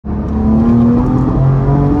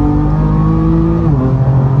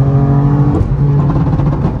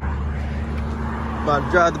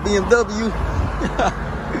drive the BMW.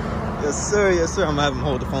 Yes, sir. Yes, sir. I'm gonna have him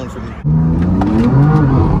hold the phone for me.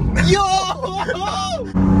 Yo!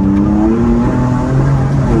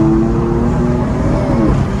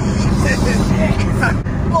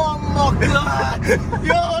 Oh my God!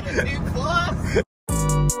 Yo, this is plus.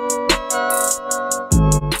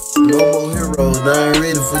 No more heroes, they ain't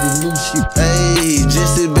ready for the new shit. Hey,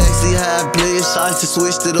 just sit back, see how I play it. Shots, just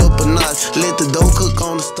switched it up a notch. Let the dough cook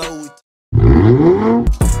on the stove.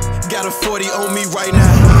 Got a 40 on me right now.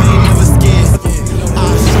 I ain't never scared.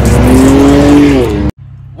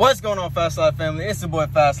 What's going on, Fast Life family? It's your boy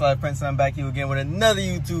Fast Life Prince, and I'm back here again with another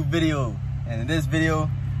YouTube video. And in this video,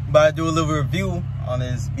 I'm about to do a little review on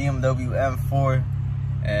this BMW M4.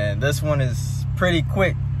 And this one is pretty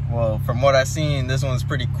quick. Well, from what I've seen, this one's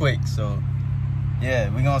pretty quick. So, yeah,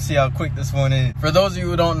 we're gonna see how quick this one is. For those of you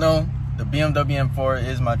who don't know, the BMW M4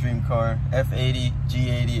 is my dream car. F80,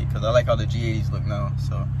 G80, because I like how the G80s look now.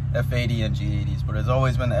 So, F80 and G80s. But it's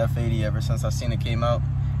always been the F80 ever since I've seen it came out.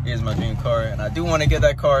 It is my dream car. And I do want to get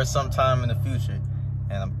that car sometime in the future.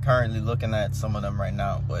 And I'm currently looking at some of them right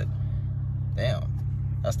now. But, damn,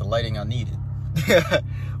 that's the lighting I needed.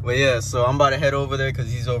 But yeah, so I'm about to head over there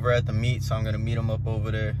because he's over at the meet, so I'm gonna meet him up over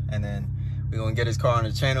there, and then we're gonna get his car on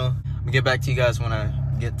the channel. I'm gonna get back to you guys when I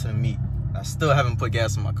get to the meet. I still haven't put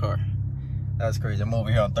gas in my car. That's crazy. I'm over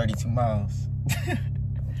here on 32 miles.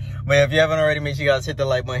 But yeah, if you haven't already, make sure you guys hit the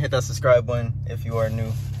like button, hit that subscribe button if you are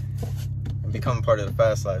new, and become part of the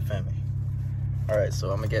Fast Life family. All right, so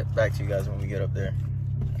I'm gonna get back to you guys when we get up there.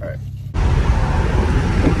 All right.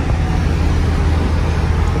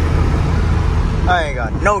 I ain't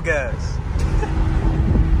got no gas.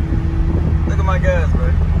 Look at my gas,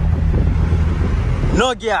 bro.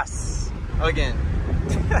 No gas. Again.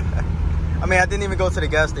 I mean, I didn't even go to the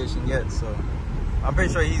gas station yet, so I'm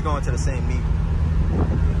pretty sure he's going to the same meet.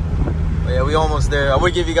 But yeah, we almost there. I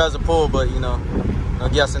would give you guys a pull, but you know, no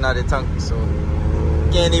gas in the tank, so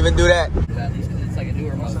can't even do that. At least because it's like a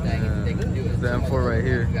newer Mustang, if they can do it. The M4 right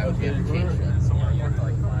here.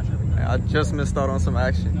 I just missed out on some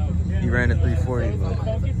action. He ran at 340, but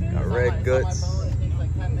got red guts.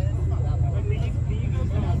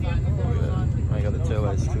 I got the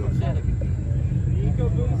taillights too.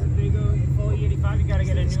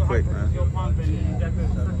 It's quick, man.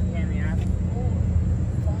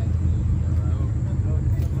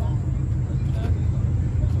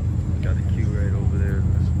 Got the Q right over there.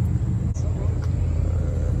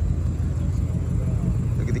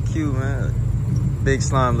 Look at the Q, man. Big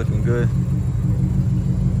slime looking good.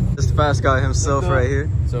 This fast guy himself right here.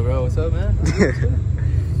 So bro, what's up, man?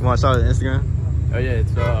 You want to shout out Instagram? Oh yeah,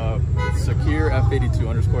 it's Secure F82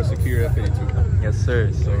 _ Secure F82. Yes,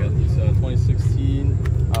 sir. So I got this 2016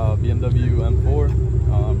 BMW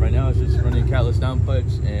M4. Right now it's just running catless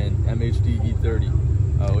downpipes and MHD E30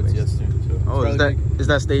 with TS tuned. So oh, is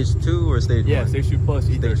that stage 2 or stage 1? Yeah, stage 2 plus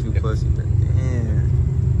E30. Stage 2 plus E30. Damn.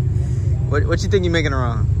 What you think you're making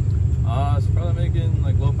around? It's probably making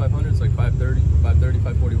like low 500s, like 530,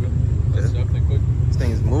 540 wheel. That's definitely quick. This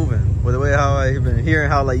thing is moving. With the way how I've been hearing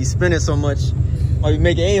how like you spin it so much, or you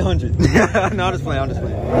make it 800. No, I'm just playing. Yeah,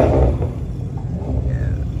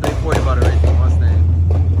 340 about a racing Mustang.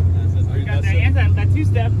 Got that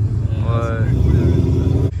two-step.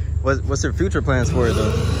 What's your future plans for it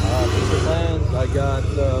though? Future plans, I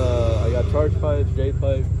got charge pipes, J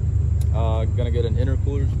pipe. Gonna get an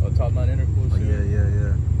intercooler, a top mount intercooler. Oh,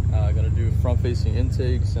 yeah. Gonna do front-facing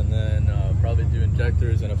intakes, and then probably do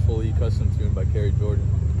injectors and a full E-Custom tune by Kerry Jordan.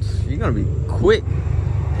 You're gonna be quick.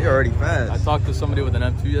 You're already fast. I talked to somebody with an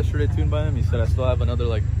M2 yesterday tuned by him. He said I still have another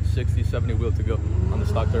like 60, 70 wheel to go on the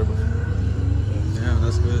stock turbos. Damn,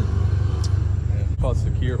 that's good. Yeah, it's called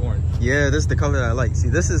Secure Orange. Yeah, this is the color that I like. See,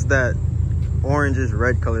 this is that orangish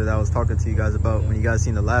red color that I was talking to you guys about when you guys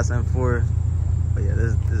seen the last M4. But yeah,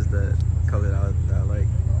 this is the color that I like.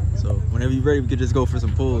 So whenever you're ready, we could just go for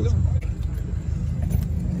some pulls.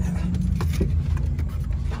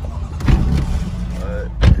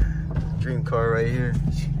 Dream car right here.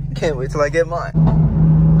 Can't wait till I get mine.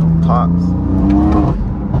 Pops.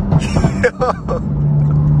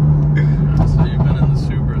 So you've been in the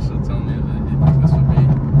Subaru, so tell me that you think this would be.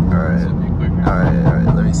 Alright. This would be quicker.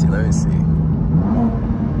 Alright. Let me see. This is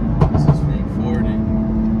 340.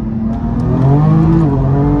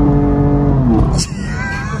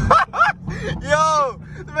 Yo,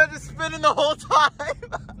 the man just spinning the whole time.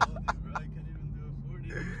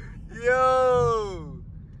 Yo,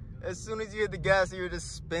 as soon as you hit the gas, you're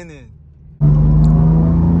just spinning.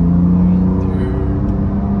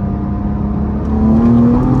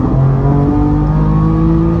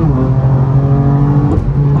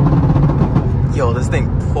 Yo, this thing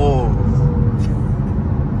pulls.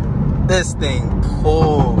 thing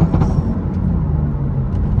pulls.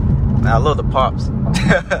 Man, I love the pops.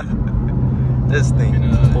 This thing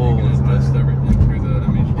pulls. You can adjust everything through the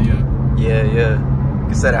MHD app. Yeah, yeah. You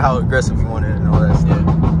can set it how aggressive you want it and all that stuff.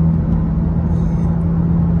 Yeah.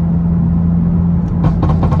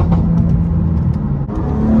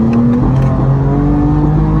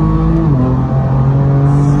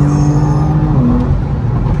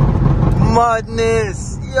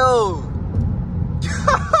 Madness, yo.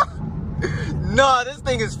 No, this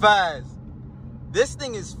thing is fast. This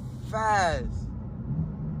thing is fast.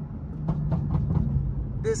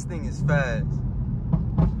 This thing is fast.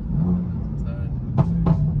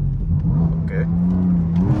 Okay.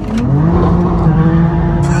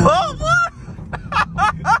 Oh, what?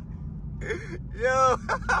 Yo.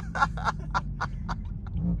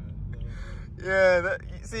 Yeah, that,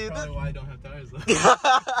 see, Probably why I don't have tires though.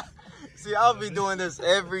 See, I'll be doing this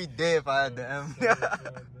every day if I had the M.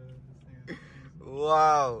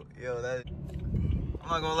 Wow, yo, that. I'm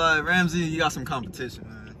not gonna lie, Ramsey, you got some competition,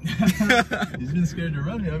 man. He's been scared to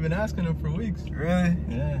run me. I've been asking him for weeks. Really?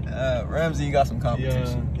 Yeah. Ramsey, you got some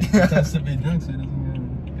competition. He has to be drunk so he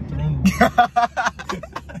doesn't get to run.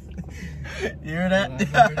 You hear that? I've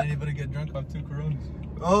never heard anybody get drunk off 2 Coronas.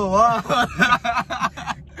 Oh, wow.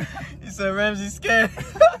 You said Ramsey's scared.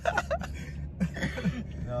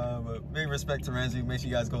 But big respect to Ramsey. Make sure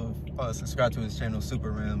you guys go subscribe to his channel,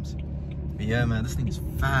 Super Rams. But yeah, man, this thing is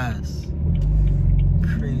fast.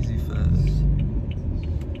 Crazy fast.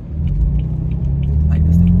 Like,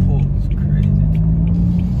 this thing pulls crazy.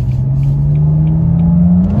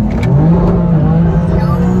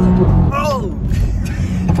 Oh!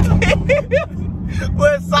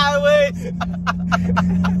 Went sideways.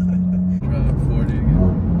 Try like 40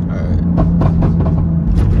 again. Alright.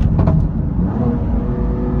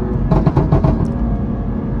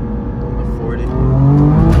 On the 40.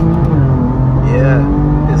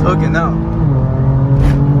 Yeah, it's hooking now.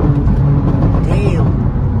 Damn.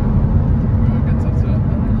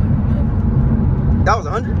 That was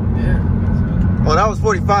 100? Yeah. Oh, that was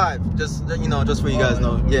 45. Just, you know, just for you guys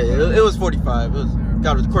know. Yeah, it was 45. It was,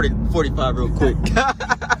 got recorded 45 real quick. Damn.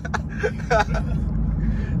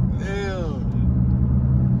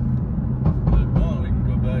 We can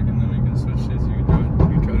go back and then we can switch shit so you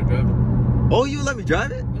can try to drive it. Oh, you let me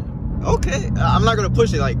drive it? Okay. I'm not gonna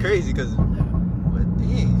push it like crazy, cause. But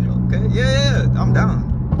dang. Okay. Yeah, I'm down.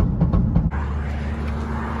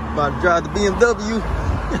 About to drive the BMW.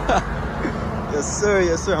 Yes, sir.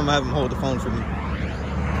 Yes, sir. I'm gonna have him hold the phone for me.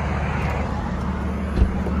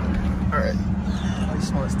 All right. Oh, you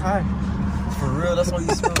smell his tire. For real, that's all you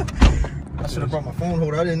smell. I should have brought my phone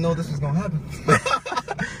holder. I didn't know this was gonna happen.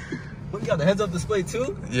 What, you got the heads-up display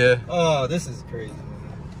too? Yeah. Oh, this is crazy, man.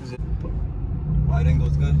 Wide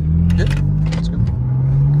angle's good? Yeah, that's good.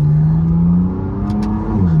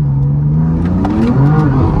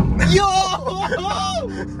 Yo!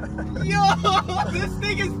 Yo! This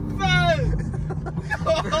thing is fast!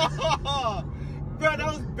 Bro, that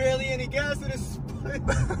was barely any gas in this split.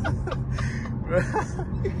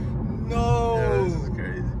 No! Yeah, this is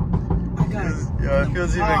crazy. I gotta. Yo, it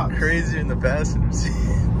feels even crazier in the passenger seat.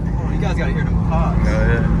 Oh, you guys gotta hear them pops. Oh,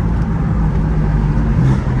 yeah.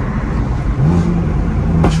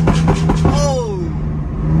 Oh!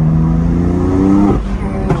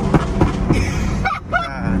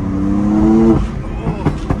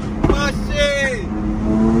 My shit!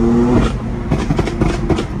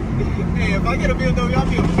 Hey, if I get a BMW, I'll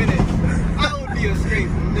be a menace. I will be a straight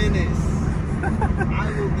menace.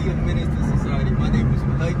 I will be a menace to society. My neighbors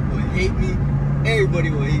will hate me. Everybody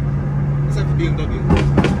will hate me. Except for BMW.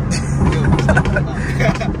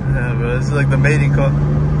 Yeah, bro, this is like the mating call.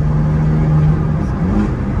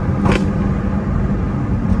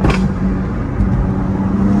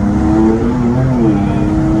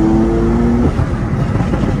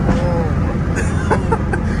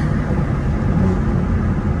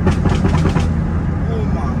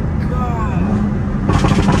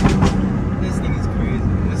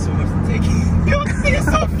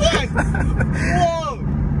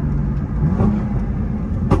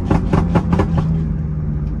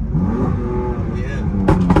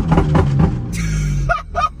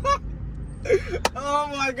 Oh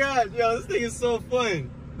my god, yo, this thing is so fun.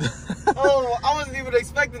 Oh, I wasn't even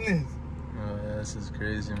expecting this. Oh yeah, this is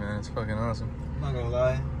crazy, man. It's fucking awesome. I'm not gonna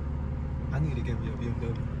lie, I need to get me a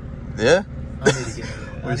BMW. Yeah? I need to get me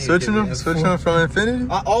a We're switching them? Switching them from Infinity?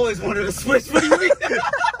 I always wanted to switch. What do you mean?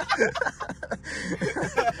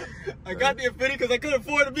 I got the Infinity because I couldn't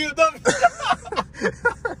afford a BMW.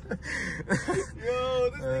 Yo,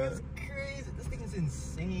 this thing is crazy. This thing is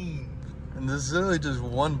insane. And this is literally just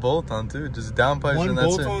one bolt on too, just downpipes and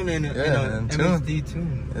that's it. One bolt on and and MXD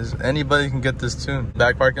tune. Anybody can get this tune.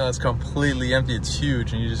 Back parking lot's completely empty. It's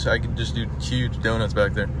huge, and I can just do huge donuts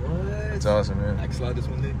back there. What? It's awesome, man. I can slide this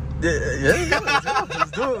one day. Yeah.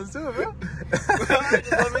 Let's do it, bro.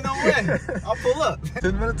 Just let me know when. I'll pull up.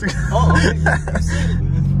 10 minutes ago. Oh, okay.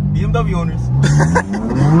 BMW owners.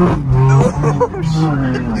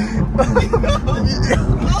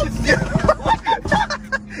 Oh shit!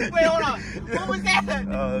 Wait, hold on. What was that?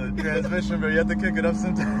 Transmission, bro. You have to kick it up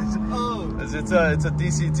sometimes. Oh. It's a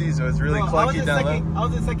DCT, so it's really clunky down low. I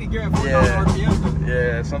was in second gear at 4,000 RPM.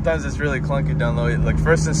 Yeah, sometimes it's really clunky down low. Like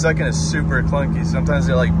first and second is super clunky. Sometimes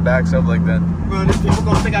it like backs up like that. Bro, these people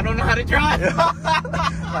gonna think I don't know how to drive.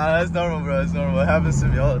 Nah, that's normal, bro. It's normal. It happens to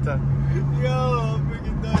me all the time. Yo, I'm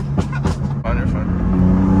freaking done. Fine, you're fine.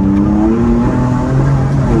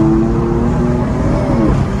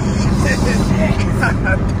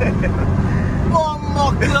 Oh my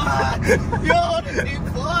god! Yo, this thing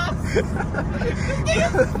fast! This thing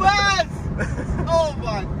is fast! Oh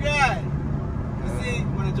my god! You see,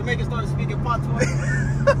 when a Jamaican starts speaking patois,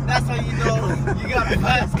 that's how you know you got a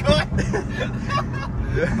fast car.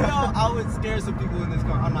 Yo, I would scare some people in this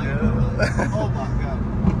car. I'm not even gonna lie. Oh my god.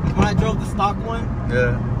 When I drove the stock one,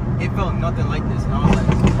 it felt nothing like this. And I was like,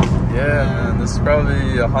 yeah, man, this is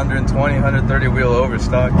probably 120, 130 wheel over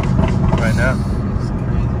stock right now.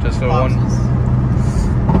 Just for one.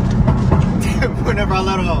 Whenever I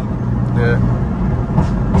let off. Yeah.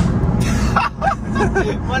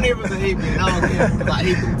 My neighbors will hate me, and I don't care because I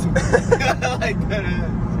hate them too. Like that.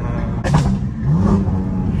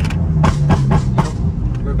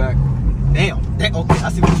 We're back. Damn. Okay, I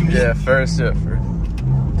see what you mean. Yeah, first.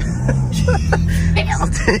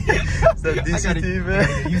 It's that DCT, man.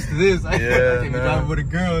 Get used to this. I can't be driving with a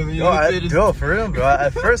girl. You No, for real, bro.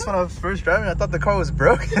 At first, when I was first driving, I thought the car was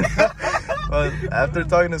broken. But after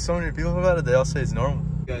talking to so many people about it, they all say it's normal.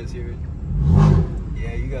 You guys hear it?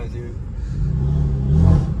 Yeah, you guys hear it.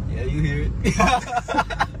 Yeah, you hear it.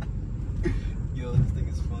 Yo, this thing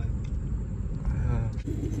is fun.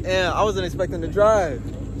 Yeah, I wasn't expecting to drive.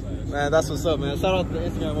 Man, that's what's up, man. Shout out to the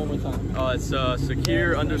Instagram one more time. Oh, it's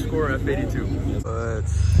secure_F82. But,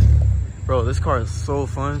 bro, this car is so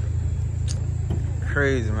fun.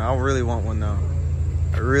 Crazy, man. I really want one now.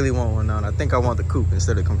 I really want one now. And I think I want the coupe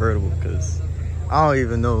instead of convertible because I don't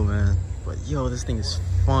even know, man. But, yo, this thing is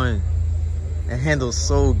fun. It handles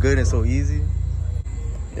so good and so easy.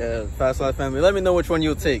 Yeah, Fast Life family. Let me know which one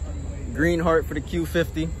you'll take. Green heart for the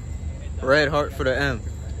Q50. Red heart for the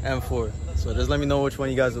M4. So just let me know which one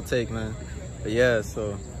you guys will take, man. But yeah,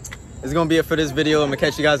 so it's gonna be it for this video. I'm gonna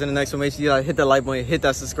catch you guys in the next one. Make sure you hit that like button, hit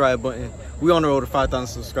that subscribe button. We on the road to 5,000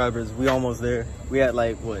 subscribers. We almost there. We at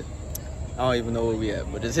like what? I don't even know where we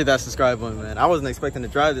at, but just hit that subscribe button, man. I wasn't expecting to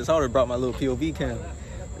drive this. I would have brought my little POV cam.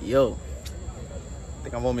 But yo, I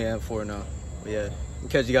think I'm on me at M4 now. But yeah, we'll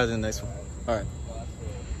catch you guys in the next one. All right.